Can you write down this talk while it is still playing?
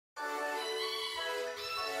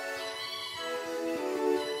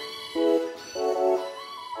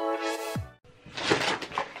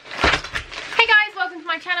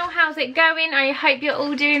how's it going? I hope you're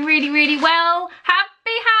all doing really well.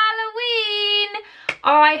 Happy Halloween!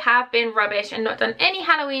 I have been rubbish and not done any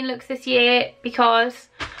Halloween looks this year because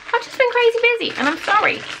I've just been crazy busy and I'm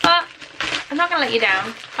sorry, but I'm not gonna let you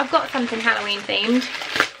down. I've got something Halloween themed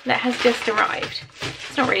that has just arrived.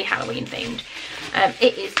 It's not really Halloween themed.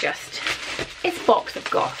 It is just, it's Box of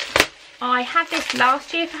Goth. I had this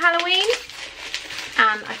last year for Halloween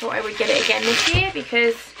and I thought I would get it again this year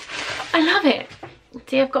because I love it.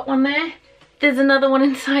 See, I've got one there. There's another one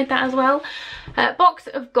inside that as well. Box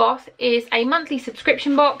of Goth is a monthly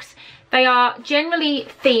subscription box. They are generally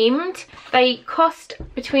themed. They cost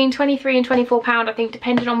between £23 and £24, I think,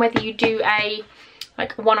 depending on whether you do a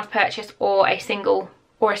one-off purchase or a single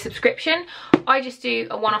or a subscription. I just do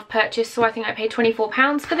a one-off purchase, so I think I paid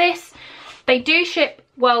 £24 for this. They do ship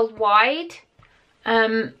worldwide.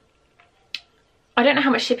 I don't know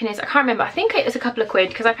how much shipping is. I can't remember. I think it was a couple of quid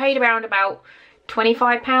because I paid around about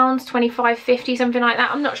 £25, £25.50, something like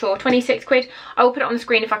that. I'm not sure. 26 quid. I will put it on the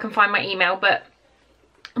screen if I can find my email, but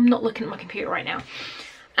I'm not looking at my computer right now.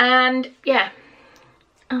 And yeah,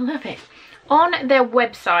 I love it. On their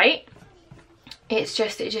website, it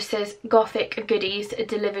just says Gothic goodies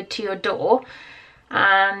delivered to your door,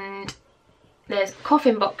 and there's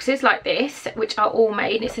coffin boxes like this, which are all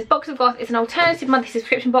made. It says Box of Goth is an alternative monthly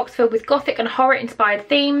subscription box filled with Gothic and horror inspired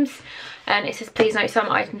themes. And it says, please note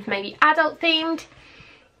some items may be adult themed.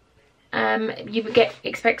 You would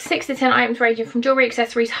expect 6 to 10 items ranging from jewellery,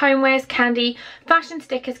 accessories, homewares, candy, fashion,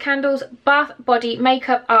 stickers, candles, bath, body,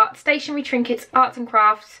 makeup, art, stationery, trinkets, arts and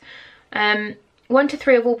crafts. 1 to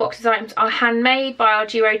 3 of all boxes items are handmade by our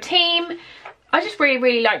duo team. I just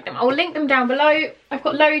really like them. I'll link them down below. I've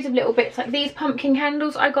got loads of little bits like these pumpkin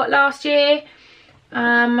candles I got last year.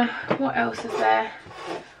 What else is there?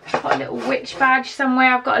 I've got a little witch badge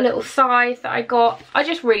somewhere. I've got a little scythe that I got. I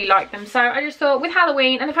just really like them. So I just thought with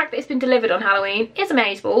Halloween and the fact that it's been delivered on Halloween is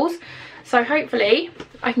amazeballs. So hopefully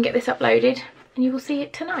I can get this uploaded and you will see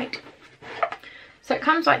it tonight. So it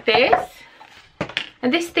comes like this.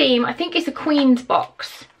 And this theme, I think, is a Queen's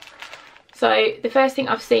box. So the first thing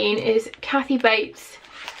I've seen is Kathy Bates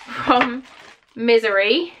from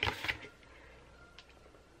Misery.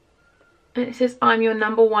 And it says, I'm your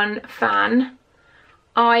 #1 fan.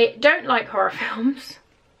 I don't like horror films.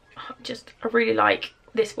 I really like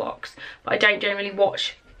this box, but I don't generally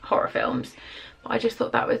watch horror films. But I just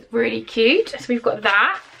thought that was really cute. So we've got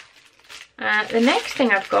that. The next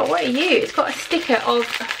thing I've got, what are you? It's got a sticker of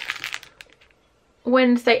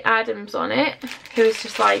Wednesday Addams on it, who is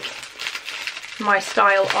just like my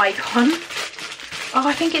style icon. Oh,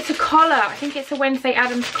 I think it's a collar. I think it's a Wednesday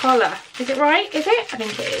Addams collar. Is it right? Is it? I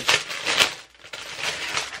think it is.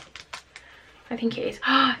 I think it is.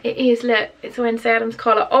 Ah, it is. Look, it's a Wednesday Addams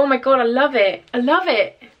collar. Oh my god, I love it. I love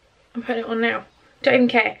it. I'm putting it on now. Don't even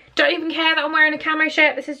care. Don't even care that I'm wearing a camo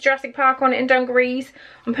shirt. This is Jurassic Park on it in dungarees.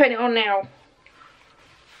 I'm putting it on now.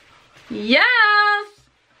 Yes!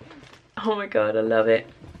 Oh my god, I love it.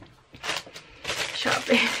 Shut up,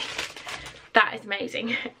 baby. That is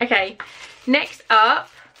amazing. Okay, next up,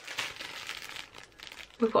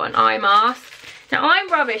 we've got an eye mask. Now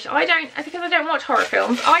I'm rubbish. Because I don't watch horror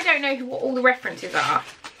films, I don't know what all the references are.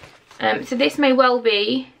 So this may well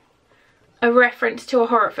be a reference to a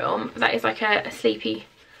horror film. That is like a sleepy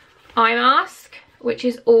eye mask, which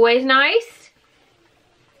is always nice.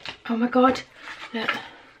 Oh my god, look.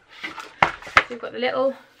 So we've got the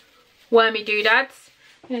little wormy doodads.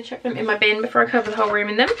 I'm going to chuck them in my bin before I cover the whole room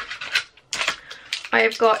in them. I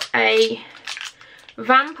have got a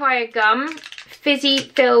vampire gum fizzy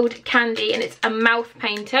filled candy, and it's a mouth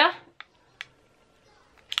painter.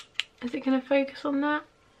 Is it going to focus on that?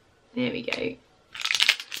 There we go.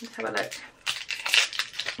 Let's have a look.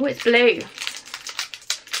 Oh, it's blue.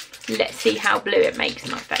 Let's see how blue it makes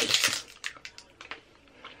my face.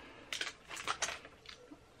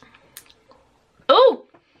 Oh!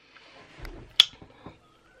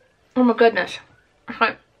 Oh my goodness. It's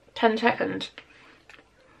like 10 seconds.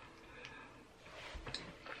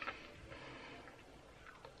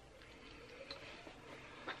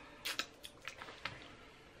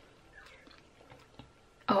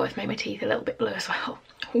 Oh, it's made my teeth a little bit blue as well.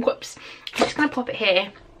 Whoops. I'm just going to pop it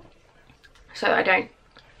here so that I don't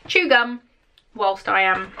chew gum whilst I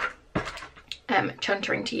am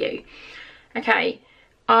chuntering to you. Okay.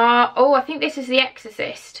 Oh, I think this is The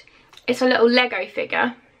Exorcist. It's a little Lego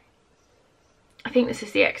figure. I think this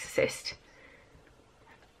is The Exorcist.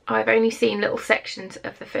 I've only seen little sections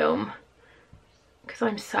of the film because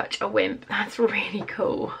I'm such a wimp. That's really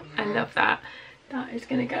cool. I love that. That is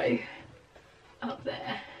going to go up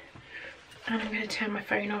there. And I'm going to turn my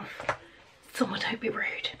phone off. Someone don't be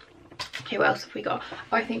rude. Who else have we got?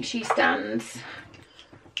 I think she stands,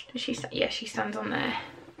 does she, yeah, she stands on there.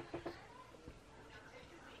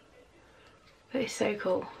 But it's so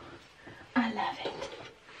cool. I love it.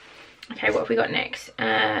 Okay, what have we got next?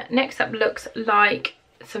 Next up looks like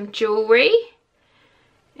some jewellery.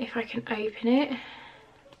 If I can open it.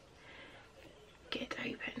 Get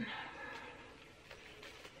open.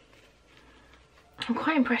 I'm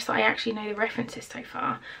quite impressed that I actually know the references so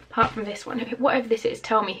far. Apart from this one. Whatever this is,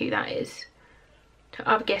 tell me who that is.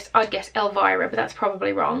 I'd guess Elvira, but that's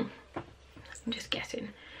probably wrong. I'm just guessing.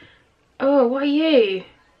 Oh, what are you?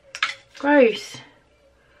 Gross.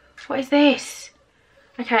 What is this?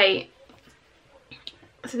 Okay.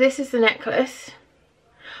 So this is the necklace.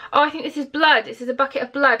 Oh, I think this is blood. This is a bucket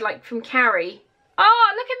of blood, like from Carrie.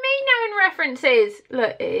 Oh, look at me knowing references.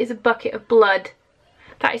 Look, it is a bucket of blood.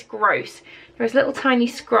 That is gross. There's a little tiny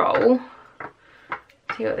scroll.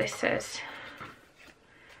 See what this says.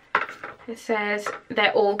 It says,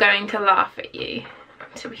 they're all going to laugh at you.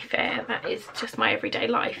 To be fair, that is just my everyday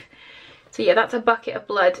life. So yeah, that's a bucket of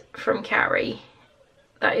blood from Carrie.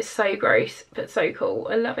 That is so gross, but so cool.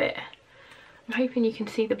 I love it. I'm hoping you can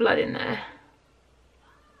see the blood in there.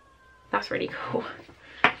 That's really cool.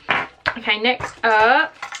 Okay, next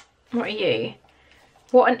up, what are you?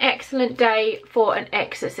 What an excellent day for an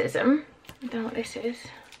exorcism. I don't know what this is.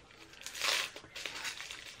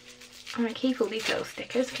 I'm going to keep all these little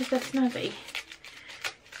stickers because they're snazzy.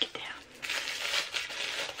 Get down.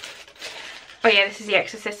 Oh yeah, this is the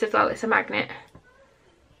Exorcist as well. It's a magnet.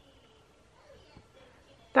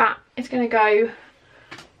 That is going to go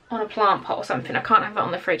on a plant pot or something. I can't have it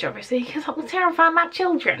on the fridge obviously because that will terrify my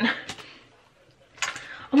children.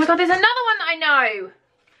 Oh my god, there's another one that I know.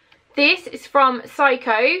 This is from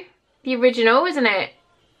Psycho, the original, isn't it?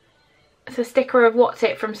 It's a sticker of what's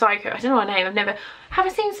it from Psycho. I don't know her name.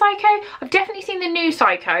 Haven't seen Psycho. I've definitely seen the new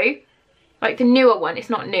Psycho, like the newer one. It's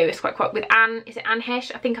not new. It's quite with Anne. Is it Anne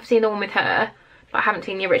Hesh? I think I've seen the one with her, but I haven't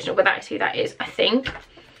seen the original. But that is who that is, I think.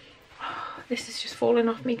 Oh, this is just falling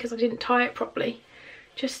off me because I didn't tie it properly.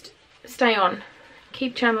 Just stay on.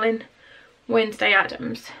 Keep channeling Wednesday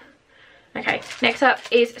Addams. Okay, next up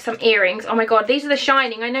is some earrings. Oh my god, these are the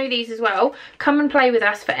Shining. I know these as well. Come and play with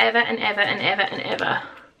us forever and ever and ever and ever.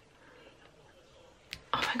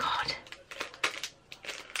 Oh my god.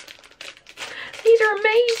 These are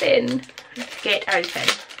amazing. Let's get open.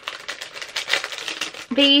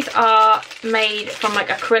 These are made from like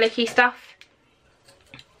acrylic-y stuff.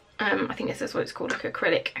 I think this is what it's called, like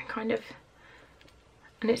acrylic kind of.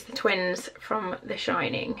 And it's the twins from The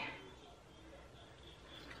Shining.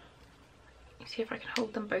 See if I can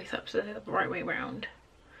hold them both up so they're the right way round.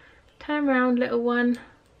 Turn round, little one.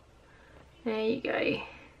 There you go.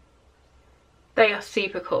 They are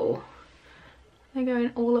super cool. They're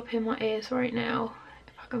going all up in my ears right now.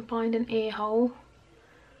 If I can find an ear hole.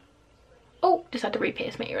 Oh, just had to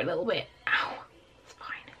re-pierce my ear a little bit. Ow. It's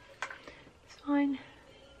fine. It's fine.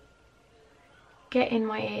 Get in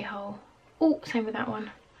my ear hole. Oh, same with that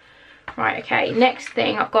one. Right, okay, next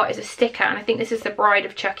thing I've got is a sticker, and I think this is the Bride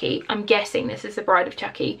of Chucky. I'm guessing this is the Bride of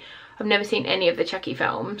Chucky. I've never seen any of the Chucky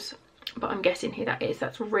films, but I'm guessing who that is.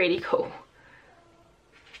 That's really cool.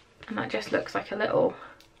 And that just looks like a little,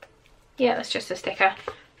 yeah, that's just a sticker.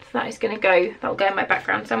 So that is going to go, that'll go in my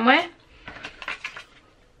background somewhere.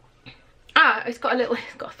 Ah, it's got a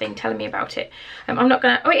thing telling me about it. I'm not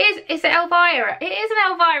going to, oh, it's Elvira. It is an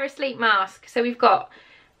Elvira sleep mask. So we've got,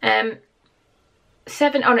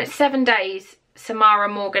 7 days, Samara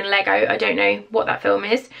Morgan Lego. I don't know what that film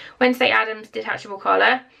is. Wednesday Addams detachable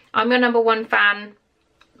collar. I'm your #1 fan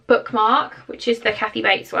bookmark, which is the Kathy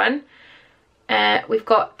Bates one. We've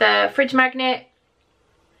got the fridge magnet.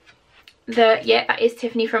 Yeah, that is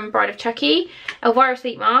Tiffany from Bride of Chucky. Elvira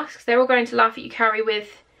sleep masks. They're all going to laugh at you, Carrie,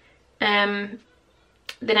 with the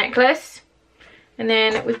necklace. And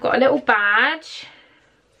then we've got a little badge.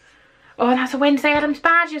 Oh, that's a Wednesday Addams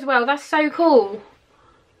badge as well. That's so cool.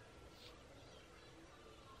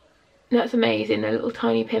 That's amazing, a little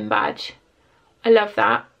tiny pin badge. I love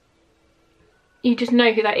that. You just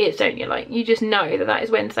know who that is, don't you? Like, you just know that that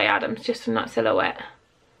is Wednesday Addams just from that silhouette.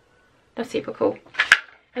 That's super cool.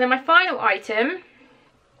 And then my final item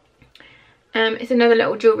is another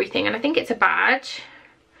little jewellery thing, and I think it's a badge.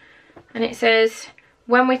 And it says,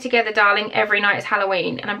 "When we're together, darling, every night is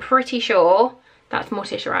Halloween." And I'm pretty sure that's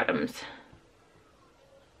Morticia Addams.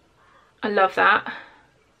 I love that.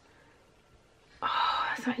 Oh,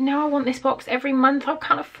 it's like, now I want this box every month. I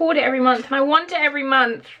can't afford it every month, and I want it every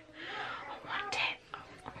month. I want it. I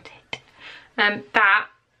want it. That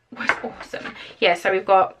was awesome. Yeah, so we've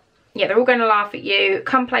got, yeah, they're all going to laugh at you.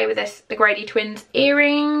 Come play with us. The Grady twins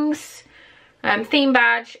earrings theme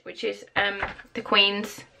badge, which is the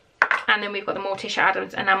Queen's. And then we've got the Morticia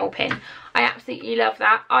Addams enamel pin. I absolutely love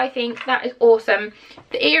that. I think that is awesome.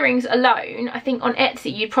 The earrings alone, I think on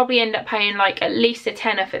Etsy you'd probably end up paying like at least a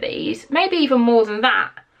tenner for these, maybe even more than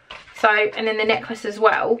that. So, and then the necklace as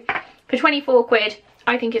well. For 24 quid,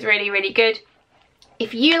 I think it's really, really good.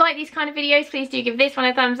 If you like these kind of videos, please do give this one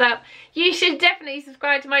a thumbs up. You should definitely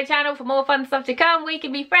subscribe to my channel for more fun stuff to come. We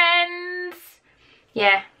can be friends.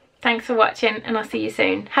 Yeah, thanks for watching and I'll see you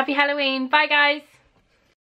soon. Happy Halloween. Bye guys.